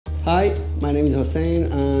Hi, my name is Hussein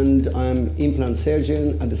and I'm implant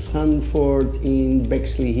surgeon at the Sandford in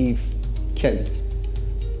Bexleyheath, Kent.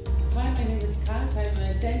 Hi, my name is Kat. I'm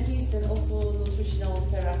a dentist and also nutritional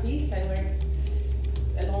therapist. I work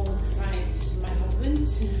alongside my husband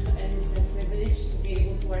and it's a privilege to be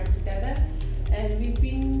able to work together. And we've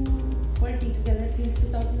been working together since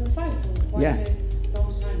 2005, so quite a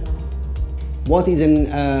long time now. What is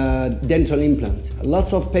a dental implant?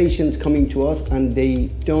 Lots of patients coming to us and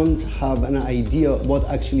they don't have an idea what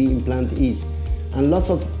actually implant is. And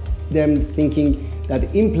lots of them thinking that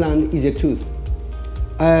implant is a tooth.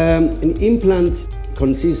 An implant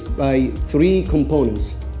consists by three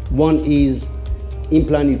components. One is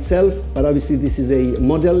implant itself, but obviously this is a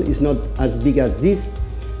model, it's not as big as this.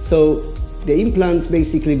 So the implant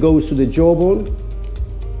basically goes to the jawbone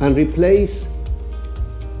and replace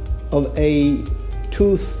of a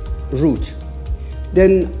tooth root.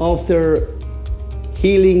 Then after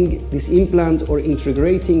healing this implant or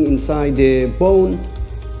integrating inside the bone,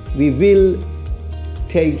 we will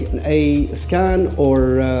take a scan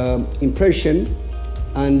or impression,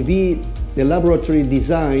 and the laboratory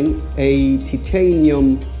design a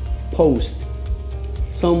titanium post.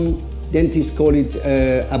 Some dentists call it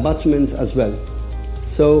abutments as well.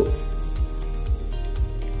 So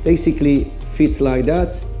basically fits like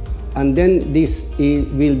that. And then this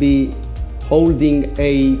will be holding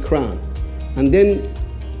a crown, and then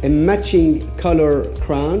a matching color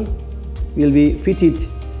crown will be fitted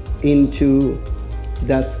into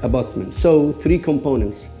that abutment. So three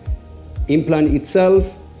components: implant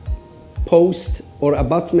itself, post or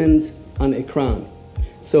abutment, and a crown.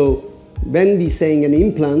 So when we saying an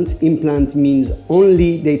implant, implant means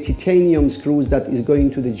only the titanium screws that is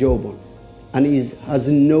going to the jawbone and has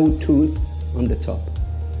no tooth on the top.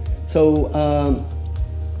 So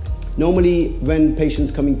normally when patients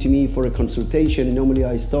coming to me for a consultation, normally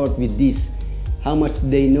I start with this: how much do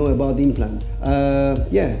they know about the implant?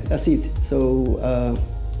 Yeah, that's it. So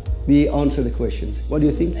we answer the questions. What do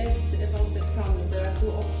you think? About the crown, there are two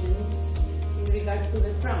options in regards to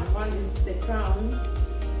the crown. One is the crown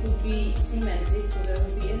would be cemented, so there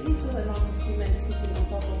would be a little amount of cement sitting on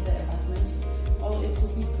top of the abutment, or it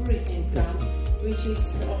would be screw-retained crown, which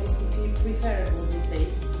is obviously preferable these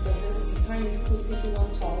days. But there will be tiny screw sitting on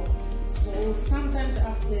top. So sometimes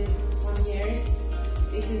after some years,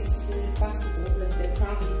 it is possible that the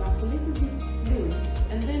crown becomes a little bit loose,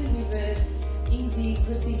 and then with an easy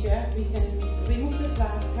procedure, we can remove the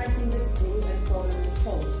plug, tighten the screw, and problem is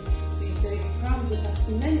solved. With the crown that are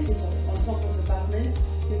cemented on top of the abutments,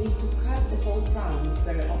 you need to cut the whole crown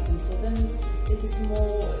very often. So then it is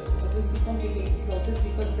more obviously complicated process,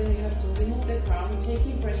 because then you have to remove the crown, take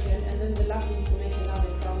impression, and then the lab is to make another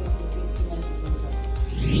crown that will be cemented on top.